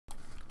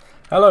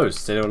Hello,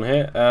 SteadyOn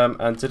here,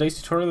 and today's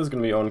tutorial is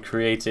going to be on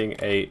creating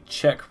a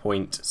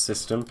checkpoint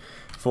system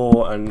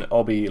for an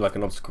obby, like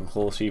an obstacle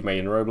course you've made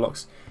in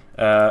Roblox.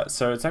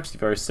 So it's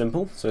actually very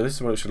simple. So this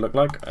is what it should look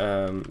like.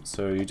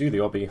 So you do the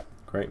obby,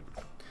 great.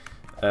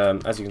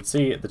 As you can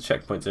see, the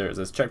checkpoint there, it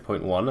says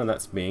checkpoint 1, and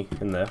that's me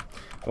in there.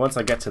 And once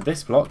I get to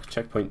this block,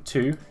 checkpoint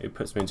 2, it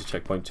puts me into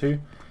checkpoint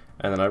 2.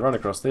 And then I run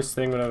across this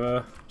thing,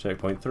 whatever,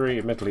 checkpoint 3.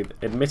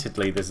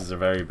 Admittedly, this is a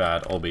very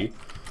bad obby.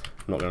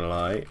 I'm not gonna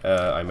lie,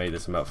 I made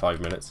this in about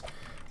 5 minutes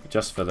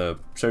just for the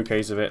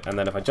showcase of it, and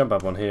then if I jump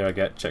up on here I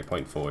get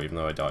checkpoint 4 even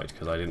though I died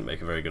because I didn't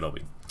make a very good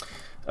obby.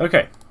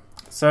 Okay,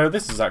 so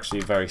this is actually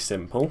very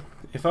simple.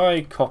 If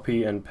I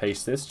copy and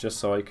paste this just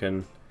so I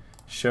can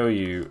show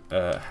you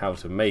how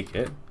to make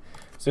it,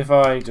 so if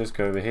I just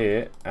go over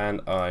here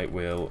and I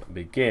will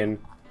begin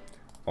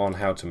on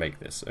how to make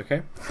this,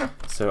 okay?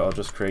 So I'll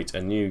just create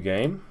a new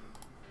game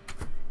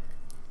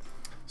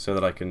so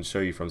that I can show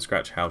you from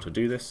scratch how to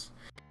do this.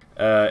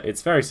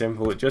 It's very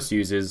simple. It just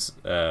uses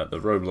the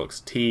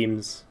Roblox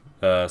Teams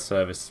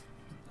service,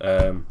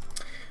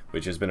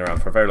 which has been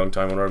around for a very long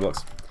time on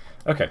Roblox.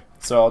 Okay,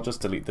 so I'll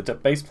just delete the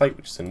base plate,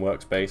 which is in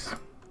Workspace,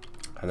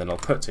 and then I'll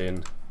put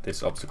in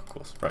this obstacle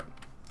course. Right.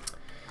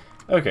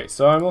 Okay,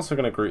 so I'm also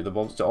going to group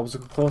the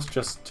obstacle course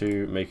just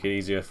to make it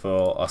easier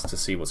for us to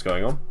see what's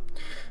going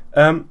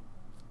on.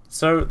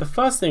 So the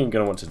first thing you're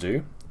going to want to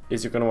do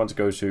is you're going to want to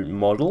go to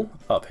Model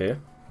up here,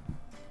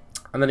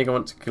 and then you're going to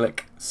want to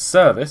click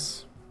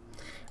Service.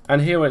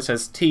 And here where it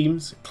says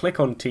Teams, click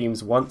on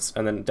Teams once,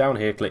 and then down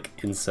here click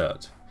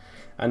Insert.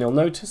 And you'll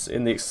notice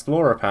in the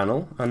Explorer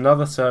panel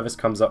another service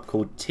comes up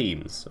called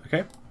Teams.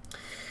 Okay.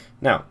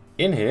 Now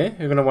in here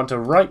you're going to want to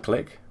right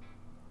click,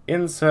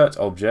 Insert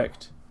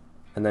Object,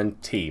 and then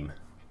Team.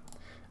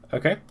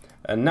 Okay.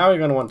 And now you're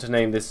going to want to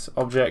name this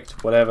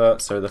object whatever.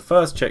 So the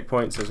first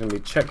checkpoint, so it's going to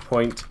be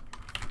checkpoint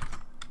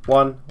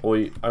 1, or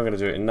I'm going to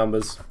do it in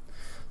numbers.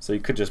 So you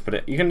could just put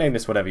it. You can name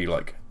this whatever you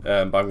like, but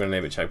I'm going to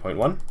name it checkpoint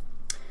 1.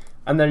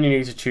 And then you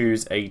need to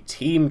choose a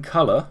team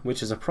color,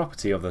 which is a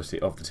property of the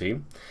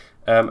team.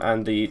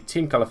 And the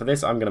team color for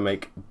this, I'm going to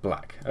make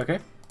black. Okay,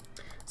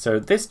 so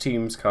this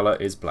team's color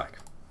is black.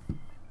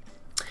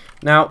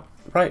 Now,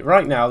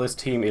 right now, this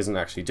team isn't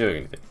actually doing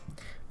anything.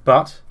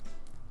 But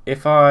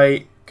if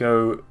I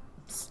go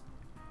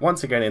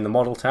once again in the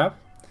Model tab,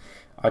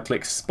 I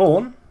click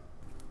Spawn,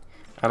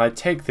 and I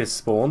take this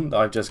spawn that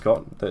I've just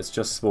got, that's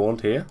just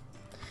spawned here,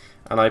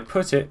 and I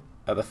put it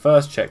at the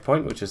first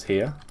checkpoint, which is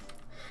here.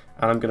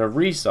 And I'm going to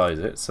resize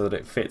it so that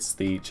it fits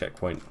the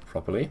checkpoint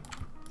properly,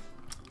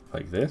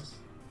 like this.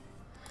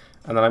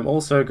 And then I'm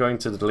also going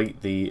to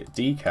delete the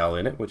decal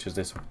in it, which is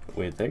this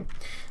weird thing.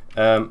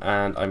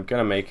 And I'm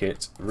going to make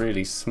it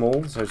really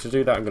small. So to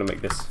do that, I'm going to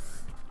make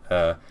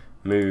this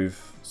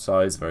move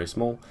size very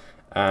small.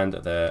 And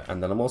then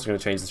I'm also going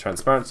to change the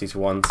transparency to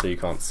 1 so you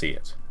can't see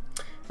it.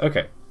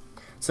 Okay,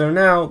 so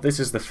now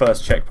this is the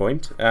first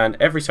checkpoint. And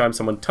every time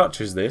someone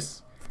touches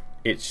this,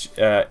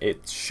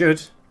 it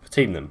should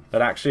team them,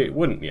 but actually it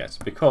wouldn't yet,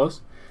 because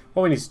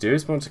what we need to do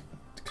is we want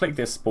to click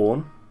this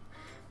spawn.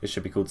 It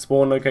should be called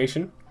spawn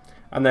location,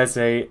 and there's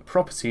a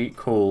property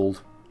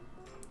called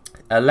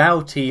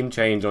allow team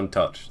change on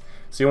touch.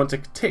 So you want to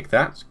tick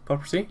that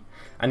property,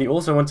 and you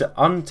also want to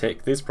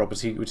untick this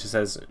property which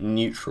says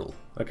neutral.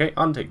 Okay,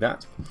 untick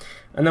that,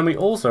 and then we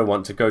also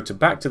want to go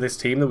back to this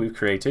team that we've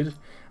created,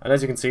 and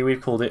as you can see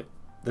we've called it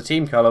the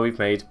team color we've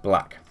made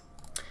black.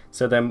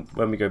 So then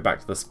when we go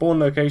back to the spawn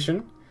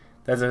location,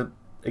 there's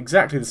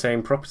exactly the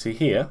same property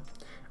here,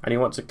 and you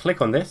want to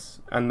click on this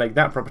and make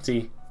that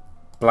property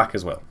black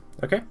as well.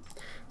 Okay,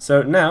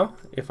 so now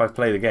if I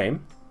play the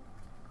game,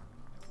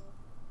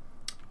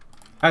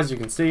 as you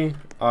can see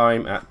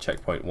I'm at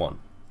checkpoint 1.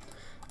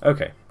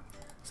 Okay,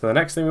 so the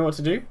next thing we want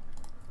to do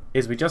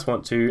is we just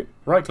want to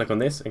right click on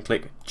this and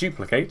click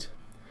duplicate.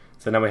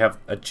 So now we have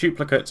a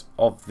duplicate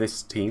of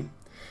this team,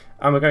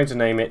 and we're going to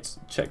name it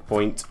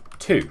checkpoint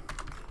 2.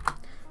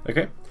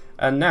 Okay,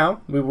 and now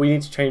we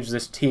need to change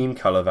this team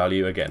color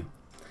value again.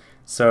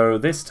 So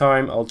this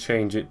time I'll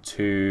change it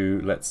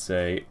to, let's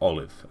say,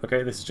 olive.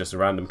 Okay, this is just a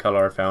random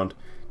color I found.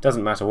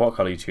 Doesn't matter what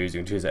color you choose, you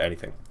can choose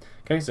anything.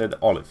 Okay, so the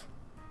olive.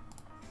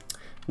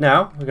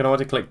 Now we're going to want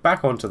to click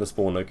back onto the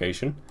spawn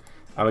location,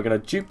 and we're going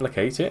to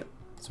duplicate it.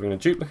 So we're going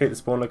to duplicate the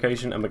spawn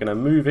location, and we're going to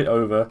move it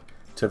over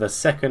to the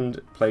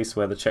second place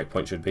where the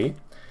checkpoint should be.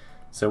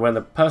 So when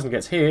the person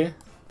gets here,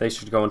 they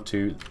should go on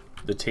to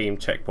the team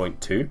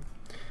checkpoint 2.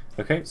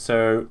 Okay,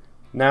 so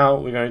now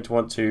we're going to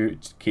want to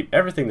keep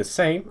everything the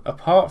same,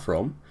 apart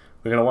from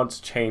we're going to want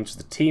to change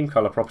the team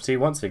color property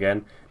once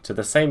again to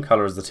the same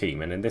color as the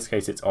team, and in this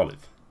case it's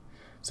olive.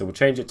 So we'll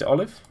change it to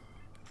olive,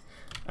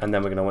 and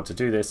then we're going to want to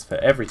do this for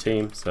every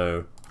team.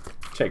 So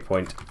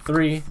checkpoint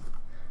 3,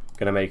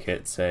 going to make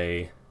it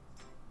say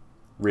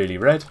really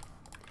red,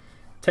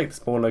 take the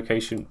spawn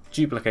location,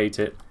 duplicate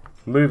it,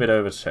 move it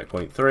over to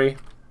checkpoint 3,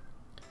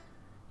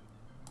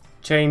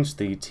 change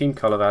the team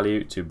color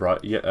value to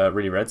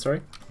really red,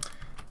 sorry.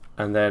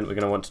 And then we're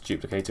going to want to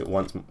duplicate it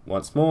once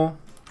more.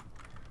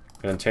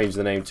 We're going to change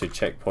the name to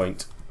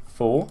checkpoint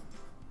 4.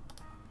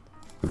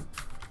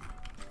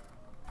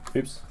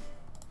 Oops.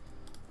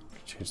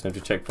 Change them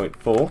to checkpoint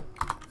 4. I'm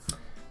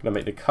going to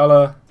make the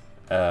color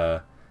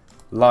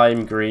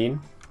lime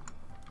green.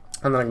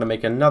 And then I'm going to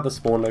make another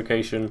spawn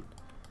location.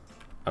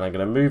 And I'm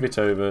going to move it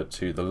over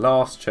to the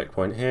last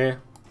checkpoint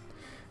here.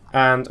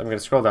 And I'm going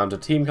to scroll down to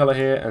team color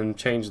here and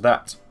change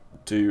that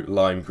to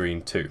lime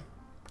green too.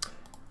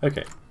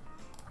 Okay.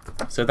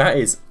 So that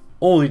is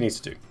all you need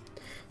to do.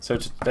 So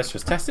let's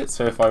just test it.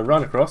 So if I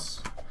run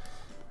across,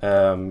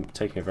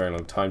 taking a very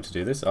long time to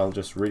do this, I'll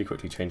just really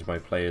quickly change my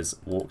player's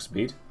walk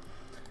speed.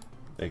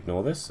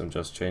 Ignore this, I'm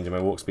just changing my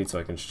walk speed so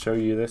I can show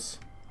you this.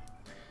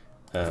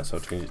 So I'll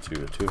change it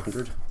to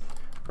 200.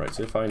 Right,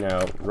 so if I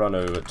now run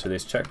over to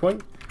this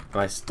checkpoint,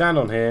 and I stand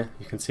on here,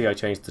 you can see I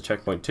changed to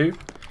checkpoint 2.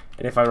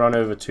 And if I run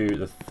over to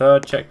the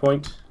third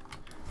checkpoint,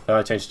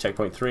 I changed to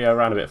checkpoint 3, I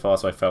ran a bit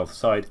fast so I fell off the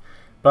side.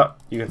 But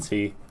you can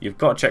see you've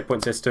got a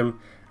checkpoint system,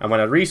 and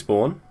when I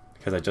respawn,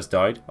 because I just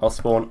died, I'll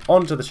spawn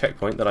onto the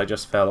checkpoint that I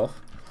just fell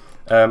off.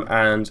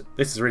 And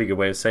this is a really good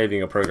way of saving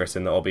your progress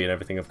in the obby and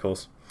everything, of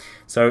course.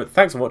 So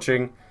thanks for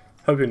watching.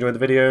 Hope you enjoyed the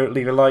video.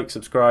 Leave a like,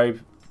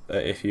 subscribe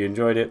if you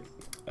enjoyed it,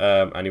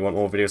 and you want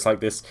more videos like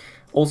this.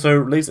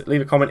 Also,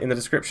 leave a comment in the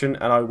description,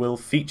 and I will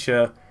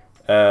feature.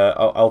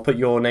 I'll put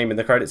your name in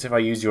the credits if I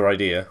use your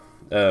idea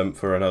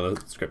for another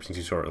scripting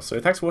tutorial. So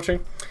thanks for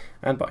watching,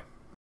 and bye.